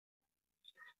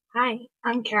Hi,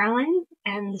 I'm Caroline,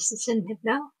 and this is Hidden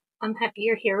Hypno. I'm happy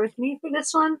you're here with me for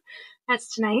this one, as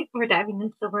tonight we're diving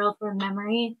into the world where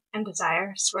memory and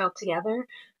desire swirl together,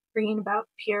 bringing about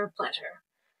pure pleasure.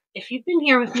 If you've been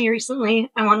here with me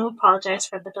recently, I want to apologize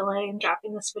for the delay in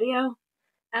dropping this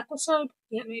episode.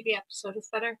 Yeah, maybe episode is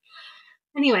better.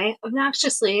 Anyway,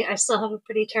 obnoxiously, I still have a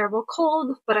pretty terrible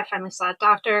cold, but I finally saw a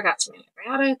doctor, got some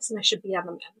antibiotics, and I should be on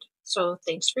the mend. So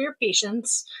thanks for your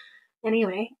patience.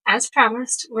 Anyway, as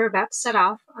promised, we're about to set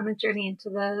off on a journey into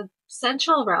the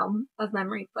central realm of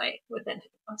memory play within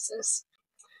hypnosis,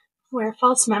 where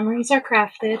false memories are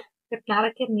crafted,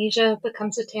 hypnotic amnesia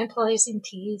becomes a tantalizing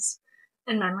tease,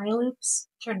 and memory loops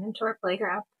turn into our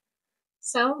playground.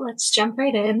 So let's jump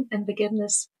right in and begin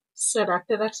this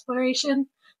seductive exploration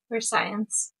where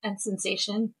science and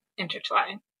sensation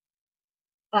intertwine.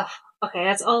 Okay,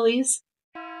 as always,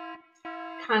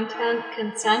 content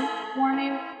consent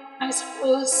warning, I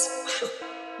suppose.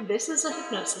 This is a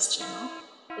hypnosis channel.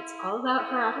 It's all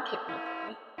about erotic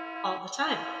hypnoplay all the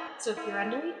time. So if you're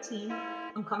under 18,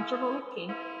 uncomfortable with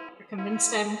kink, you're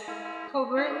convinced I'm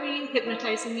covertly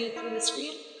hypnotizing you through the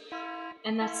screen,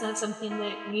 and that's not something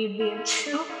that you'd be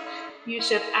into, you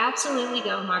should absolutely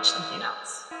go and watch something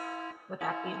else. With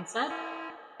that being said,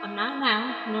 I'm not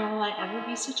now, nor will I ever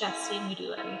be suggesting you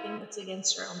do anything that's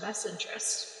against your own best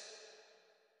interest.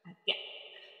 Yeah.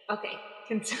 Okay.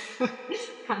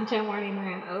 Content warning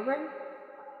ran over.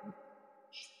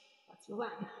 Let's move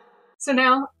on. So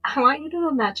now, I want you to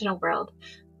imagine a world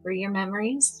where your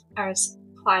memories are as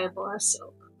pliable as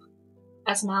soap,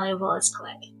 as malleable as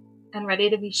clay, and ready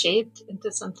to be shaped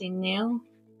into something new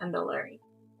and alluring.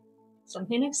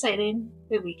 Something exciting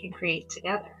that we can create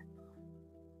together.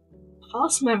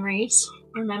 False memories,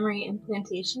 or memory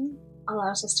implantation,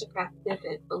 allows us to craft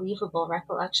vivid, believable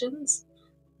recollections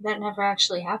that never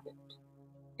actually happened.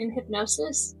 In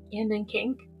hypnosis and in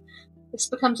kink, this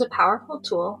becomes a powerful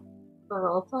tool for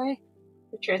roleplay,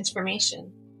 for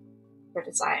transformation, for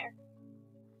desire.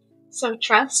 So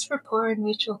trust, rapport, and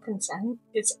mutual consent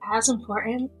is as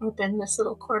important within this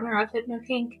little corner of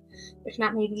hypno-kink, if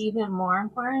not maybe even more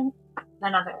important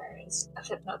than other areas of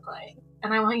hypno-play.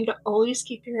 And I want you to always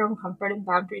keep your own comfort and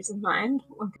boundaries in mind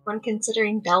when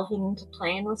considering delving into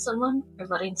playing with someone or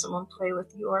letting someone play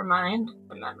with your mind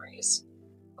and memories.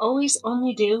 Always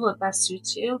only do what best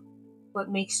suits you,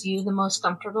 what makes you the most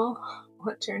comfortable,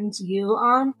 what turns you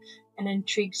on, and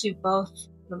intrigues you both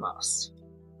the most.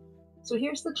 So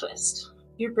here's the twist.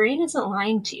 Your brain isn't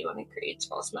lying to you when it creates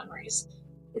false memories.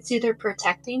 It's either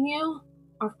protecting you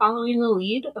or following the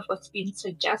lead of what's being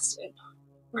suggested,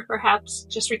 or perhaps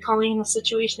just recalling the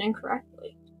situation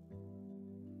incorrectly.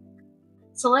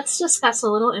 So let's discuss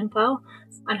a little info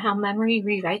on how memory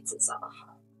rewrites itself.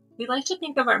 We like to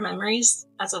think of our memories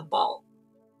as a vault.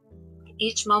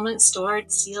 Each moment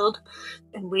stored, sealed,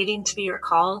 and waiting to be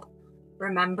recalled,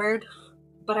 remembered.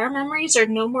 But our memories are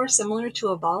no more similar to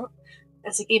a vault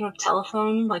as a game of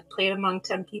telephone, like played among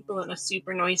 10 people in a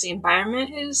super noisy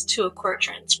environment, is to a court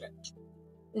transcript.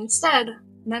 Instead,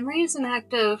 memory is an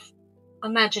act of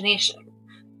imagination,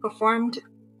 performed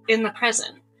in the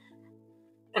present.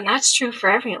 And that's true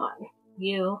for everyone.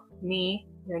 You, me,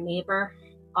 your neighbor,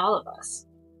 all of us.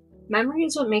 Memory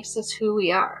is what makes us who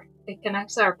we are. It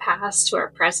connects our past to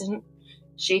our present,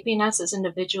 shaping us as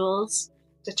individuals,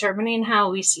 determining how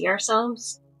we see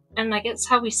ourselves, and I guess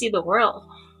how we see the world,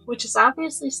 which is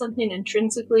obviously something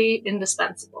intrinsically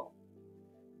indispensable.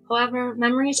 However,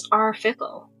 memories are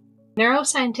fickle.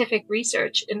 Neuroscientific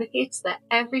research indicates that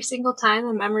every single time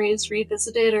a memory is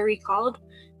revisited or recalled,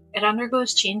 it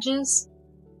undergoes changes,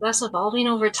 thus evolving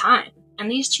over time,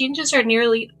 and these changes are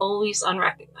nearly always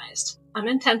unrecognized,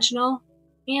 unintentional,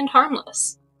 and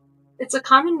harmless. It's a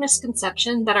common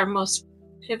misconception that our most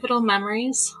pivotal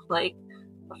memories, like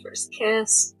the first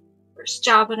kiss, first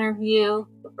job interview,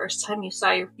 the first time you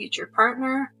saw your future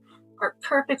partner, are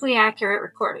perfectly accurate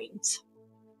recordings.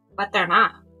 But they're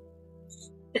not.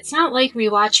 It's not like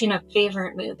rewatching a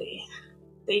favorite movie.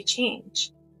 They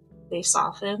change. They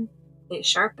soften. They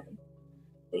sharpen.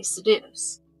 They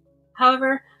seduce.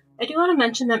 However, I do want to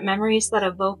mention that memories that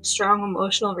evoke strong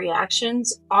emotional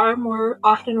reactions are more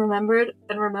often remembered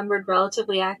and remembered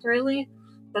relatively accurately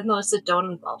than those that don't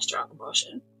involve strong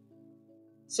emotion.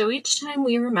 So each time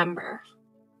we remember,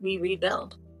 we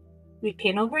rebuild. We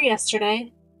paint over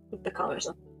yesterday with the colors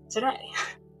of today.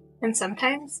 And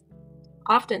sometimes,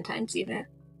 oftentimes even,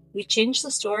 we change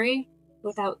the story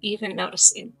without even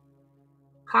noticing.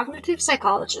 Cognitive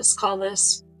psychologists call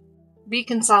this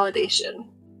reconsolidation.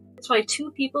 It's why two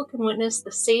people can witness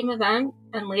the same event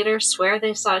and later swear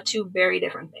they saw two very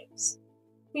different things.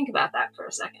 Think about that for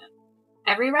a second.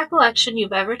 Every recollection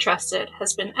you've ever trusted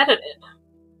has been edited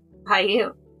by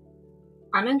you,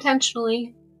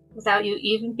 unintentionally, without you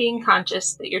even being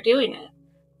conscious that you're doing it.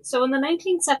 So in the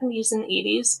 1970s and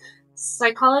 80s,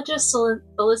 psychologist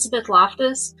Elizabeth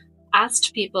Loftus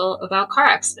asked people about car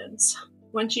accidents.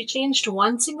 When she changed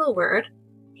one single word,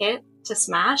 hit, to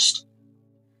smashed,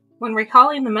 when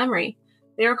recalling the memory,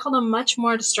 they were called a much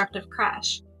more destructive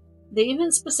crash. They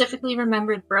even specifically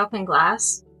remembered broken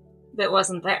glass that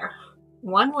wasn't there.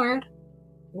 One word,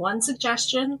 one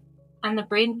suggestion, and the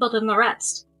brain filled in the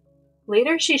rest.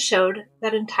 Later, she showed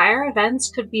that entire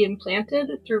events could be implanted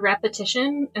through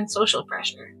repetition and social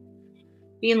pressure.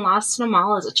 Being lost in a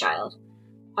mall as a child,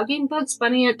 hugging Bugs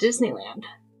Bunny at Disneyland,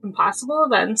 impossible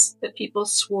events that people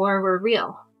swore were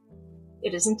real.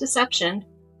 It isn't deception.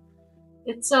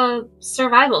 It's a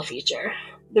survival feature.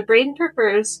 The brain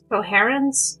prefers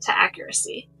coherence to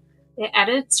accuracy. It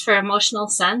edits for emotional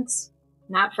sense,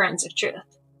 not forensic truth.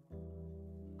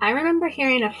 I remember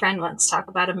hearing a friend once talk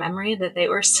about a memory that they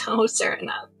were so certain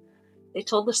of. They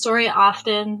told the story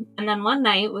often, and then one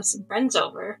night, with some friends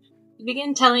over, he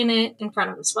began telling it in front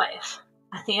of his wife.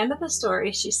 At the end of the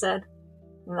story, she said,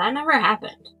 "That never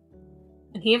happened."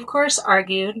 And he, of course,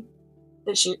 argued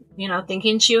that she,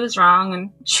 thinking she was wrong,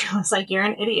 and she was like, "You're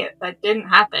an idiot. That didn't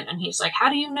happen." And he's like, "How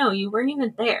do you know? You weren't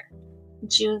even there."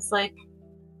 And she was like,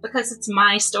 "Because it's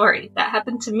my story. That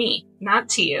happened to me, not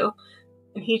to you."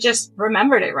 And he just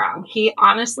remembered it wrong. He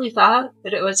honestly thought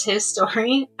that it was his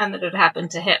story and that it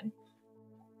happened to him.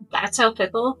 That's how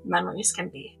fickle memories can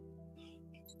be.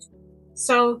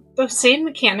 So, those same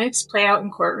mechanics play out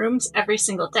in courtrooms every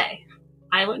single day.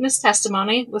 Eyewitness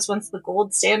testimony was once the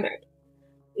gold standard.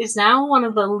 It is now one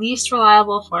of the least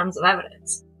reliable forms of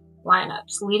evidence.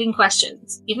 Lineups, leading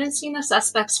questions, even seeing a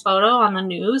suspect's photo on the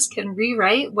news can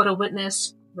rewrite what a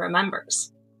witness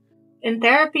remembers. In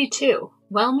therapy, too,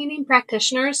 well-meaning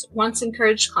practitioners once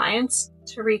encouraged clients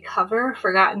to recover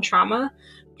forgotten trauma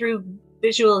through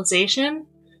visualization.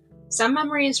 Some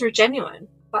memories were genuine,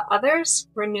 but others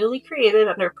were newly created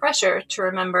under pressure to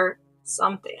remember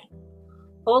something.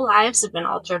 Whole lives have been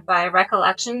altered by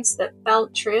recollections that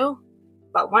felt true,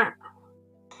 but weren't.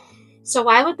 So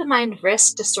why would the mind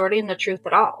risk distorting the truth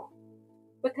at all?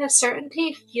 Because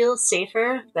certainty feels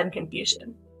safer than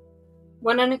confusion.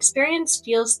 When an experience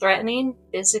feels threatening,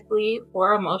 physically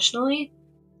or emotionally,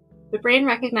 the brain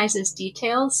recognizes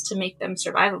details to make them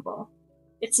survivable.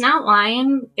 It's not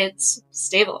lying, it's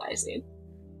stabilizing.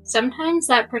 Sometimes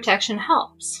that protection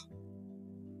helps.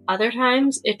 Other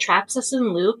times, it traps us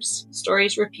in loops,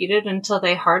 stories repeated until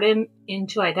they harden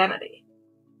into identity.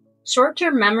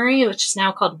 Short-term memory, which is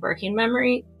now called working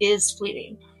memory, is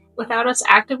fleeting. Without us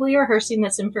actively rehearsing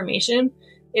this information,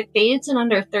 it fades in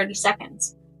under 30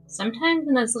 seconds. Sometimes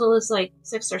in as little as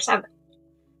 6 or 7.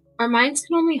 Our minds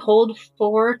can only hold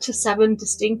 4 to 7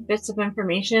 distinct bits of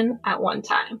information at one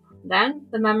time. Then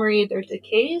the memory either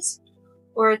decays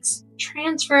or it's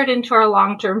transferred into our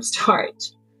long-term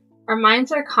storage. Our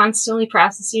minds are constantly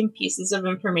processing pieces of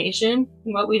information,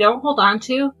 and what we don't hold on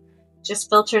to just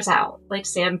filters out like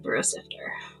sand through a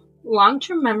sifter.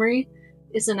 Long-term memory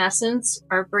is in essence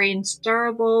our brain's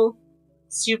durable,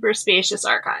 super spacious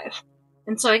archive.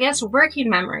 And so I guess working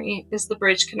memory is the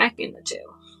bridge connecting the two.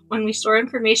 When we store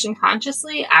information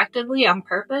consciously, actively, on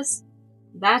purpose,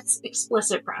 that's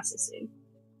explicit processing.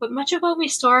 But much of what we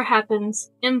store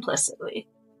happens implicitly,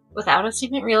 without us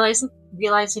even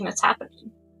realizing it's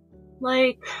happening.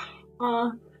 Like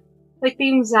the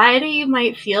anxiety you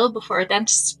might feel before a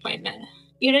dentist's appointment.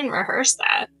 You didn't rehearse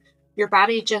that. Your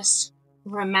body just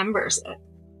remembers it.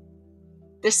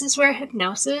 This is where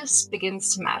hypnosis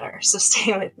begins to matter, so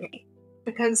stay with me.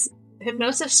 Because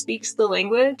hypnosis speaks the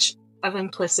language of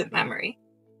implicit memory.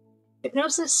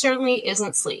 Hypnosis certainly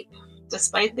isn't sleep,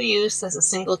 despite the use as a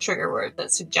single trigger word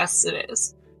that suggests it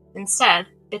is. Instead,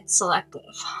 it's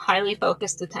selective, highly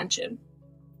focused attention.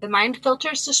 The mind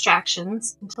filters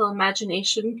distractions until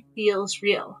imagination feels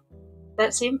real.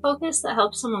 That same focus that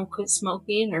helps someone quit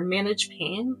smoking or manage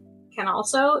pain can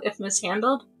also, if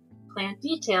mishandled, plant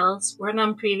details where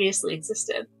none previously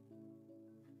existed.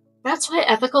 That's why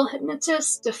ethical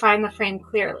hypnotists define the frame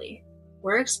clearly.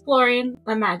 We're exploring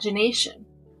imagination.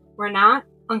 We're not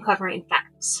uncovering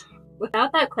facts.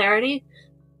 Without that clarity,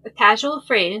 a casual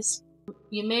phrase,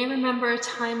 "You may remember a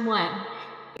time when,"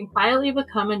 can quietly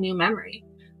become a new memory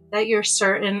that you're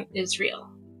certain is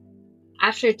real.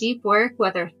 After deep work,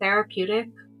 whether therapeutic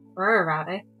or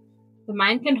erotic, the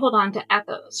mind can hold on to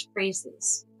echoes,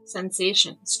 phrases,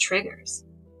 sensations, triggers.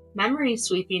 Memory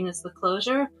sweeping is the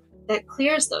closure that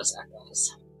clears those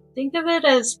echoes. Think of it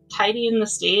as tidying the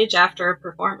stage after a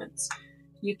performance.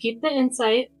 You keep the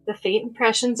insight, the faint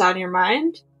impressions on your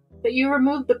mind, but you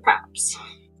remove the props.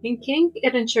 In kink,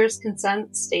 it ensures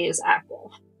consent stays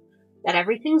active, that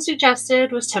everything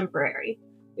suggested was temporary,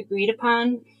 agreed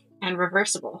upon, and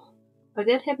reversible. A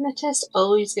good hypnotist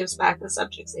always gives back the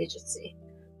subject's agency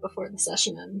before the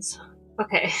session ends.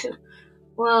 Okay,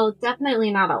 well, definitely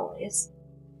not always.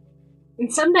 In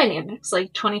some dynamics,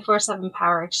 like 24/7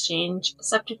 power exchange, a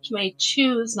subject may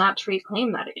choose not to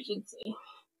reclaim that agency.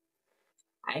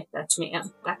 That's me,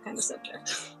 I'm that kind of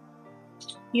subject.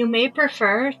 You may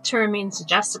prefer to remain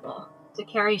suggestible, to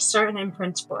carry certain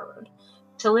imprints forward,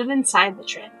 to live inside the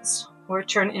trance, or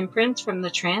turn imprints from the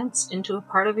trance into a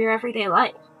part of your everyday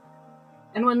life.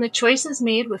 And when the choice is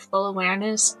made with full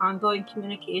awareness, ongoing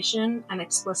communication, and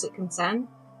explicit consent,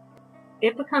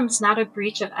 it becomes not a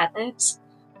breach of ethics,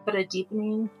 but a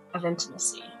deepening of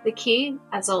intimacy. The key,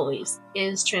 as always,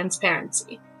 is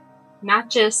transparency. Not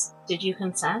just, did you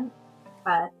consent,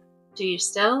 but do you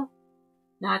still?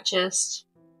 Not just,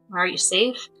 are you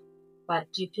safe, but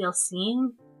do you feel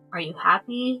seen? Are you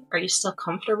happy? Are you still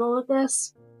comfortable with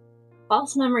this?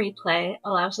 False memory play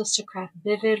allows us to craft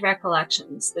vivid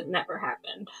recollections that never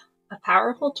happened. A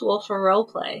powerful tool for role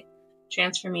play,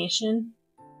 transformation,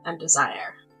 and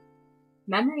desire.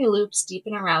 Memory loops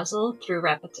deepen arousal through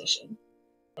repetition.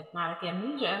 Hypnotic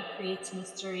amnesia creates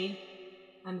mystery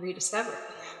and rediscovery.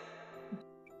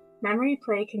 Memory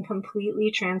play can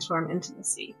completely transform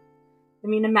intimacy.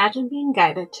 Imagine being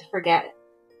guided to forget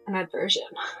an aversion.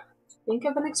 Think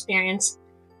of an experience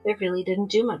that really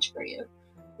didn't do much for you,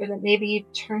 or that maybe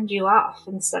turned you off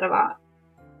instead of on.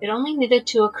 It only needed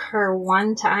to occur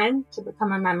one time to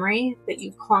become a memory that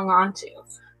you clung on to,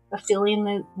 a feeling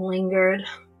that lingered.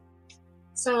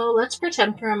 So let's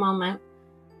pretend for a moment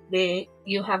that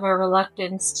you have a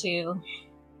reluctance to,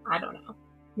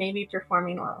 maybe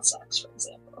performing oral sex, for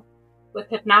example. With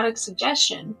hypnotic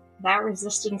suggestion, that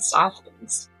resistance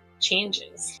softens,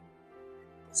 changes.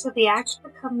 So the act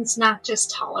becomes not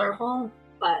just tolerable,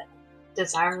 but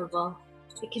desirable.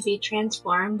 It can be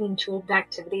transformed into an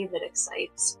activity that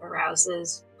excites,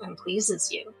 arouses, and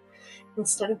pleases you.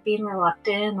 Instead of being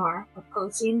reluctant or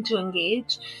opposing to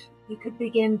engage, you could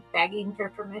begin begging for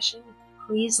permission.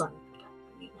 Please let me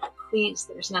forget me. Please,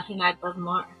 there's nothing I'd love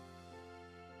more.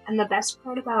 And the best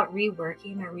part about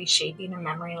reworking or reshaping a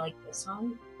memory like this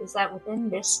one is that within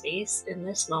this space, in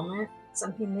this moment,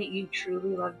 something that you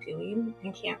truly love doing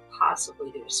and can't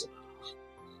possibly do so well.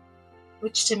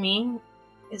 Which to me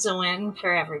is a win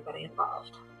for everybody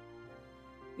involved.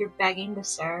 You're begging to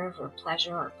serve or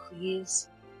pleasure or please,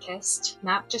 kissed,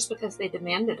 not just because they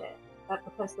demanded it, but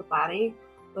because the body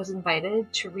was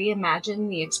invited to reimagine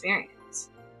the experience,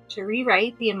 to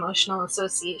rewrite the emotional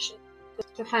association,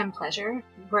 to find pleasure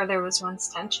where there was once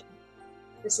tension.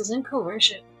 This isn't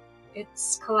coercion,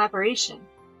 it's collaboration.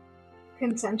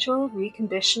 Consensual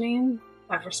reconditioning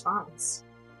of response,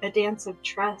 a dance of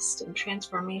trust and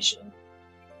transformation.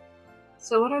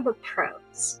 So what are the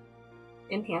pros?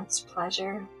 Enhanced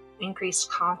pleasure,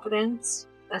 increased confidence,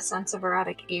 a sense of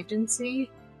erotic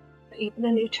agency, even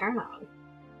a new turn-on.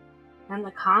 And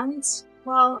the cons?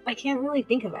 Well, I can't really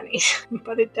think of any,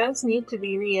 but it does need to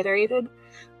be reiterated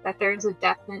that there is a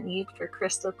definite need for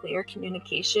crystal clear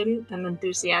communication and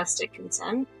enthusiastic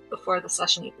consent before the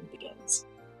session even begins.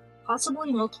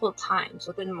 Possibly multiple times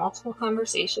within multiple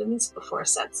conversations before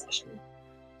said session,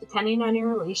 depending on your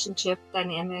relationship,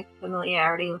 dynamic,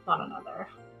 familiarity with one another.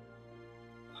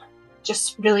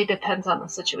 Just really depends on the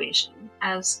situation,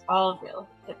 as all real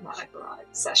hypnotic erotic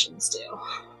sessions do.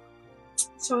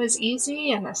 So as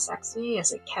easy and as sexy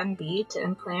as it can be to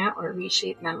implant or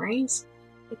reshape memories,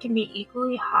 it can be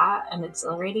equally hot and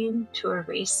exhilarating to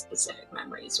erase specific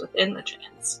memories within the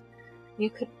trance. You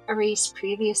could erase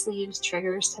previously used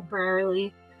triggers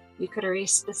temporarily. You could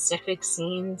erase specific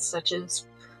scenes, such as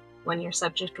when your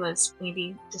subject was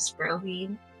maybe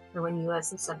disrobing, or when you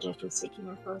as the subject was taking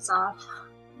your clothes off.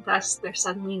 Thus, they're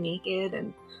suddenly naked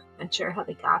and unsure how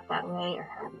they got that way or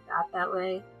how they got that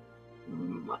way.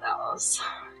 What else?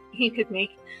 You could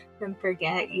make them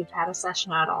forget you've had a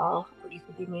session at all, or you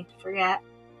could be made to forget,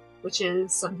 which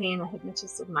is something a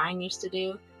hypnotist of mine used to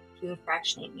do. He would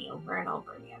fractionate me over and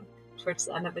over again towards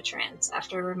the end of a trance,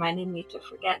 after reminding me to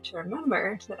forget to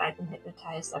remember that I'd been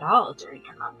hypnotized at all during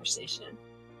our conversation.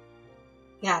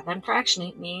 Then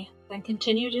fractionate me, then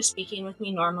continue just speaking with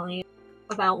me normally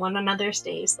about one another's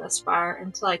days thus far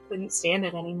until I couldn't stand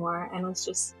it anymore and was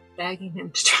just begging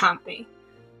him to drop me,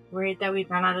 worried that we'd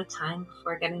run out of time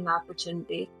before getting the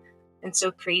opportunity, and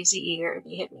so crazy eager to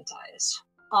be hypnotized.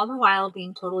 All the while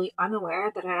being totally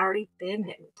unaware that I'd already been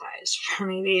hypnotized for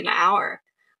maybe an hour,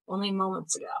 only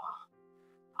moments ago.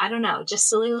 I don't know, just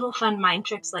silly little fun mind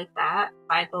tricks like that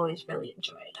I've always really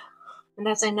enjoyed. And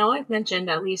as I know I've mentioned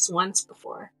at least once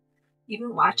before,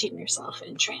 even watching yourself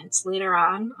in trance later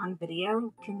on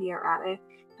video can be erratic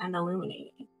and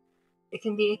illuminating. It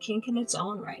can be a kink in its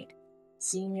own right.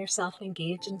 Seeing yourself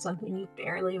engage in something you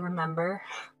barely remember,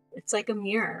 it's like a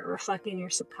mirror reflecting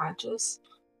your subconscious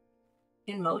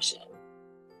in motion.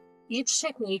 Each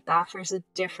technique offers a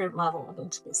different level of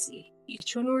intimacy.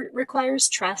 Each one requires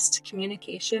trust,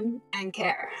 communication, and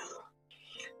care.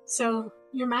 So,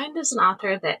 your mind is an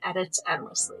author that edits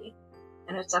endlessly,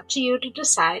 and it's up to you to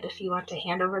decide if you want to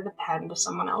hand over the pen to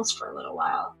someone else for a little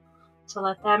while, to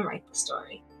let them write the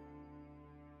story.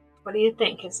 What do you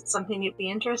think? Is it something you'd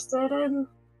be interested in?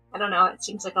 I don't know, it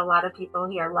seems like a lot of people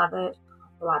here love it,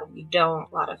 a lot of you don't,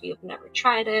 a lot of you have never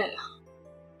tried it.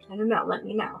 I don't know, let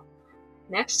me know.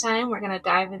 Next time, we're going to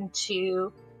dive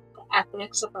into the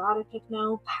ethics of erotic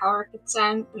hypno, power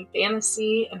consent, and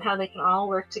fantasy, and how they can all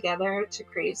work together to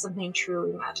create something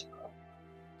truly magical.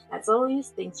 As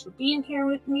always, thanks for being here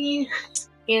with me,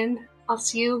 and I'll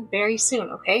see you very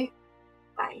soon, okay?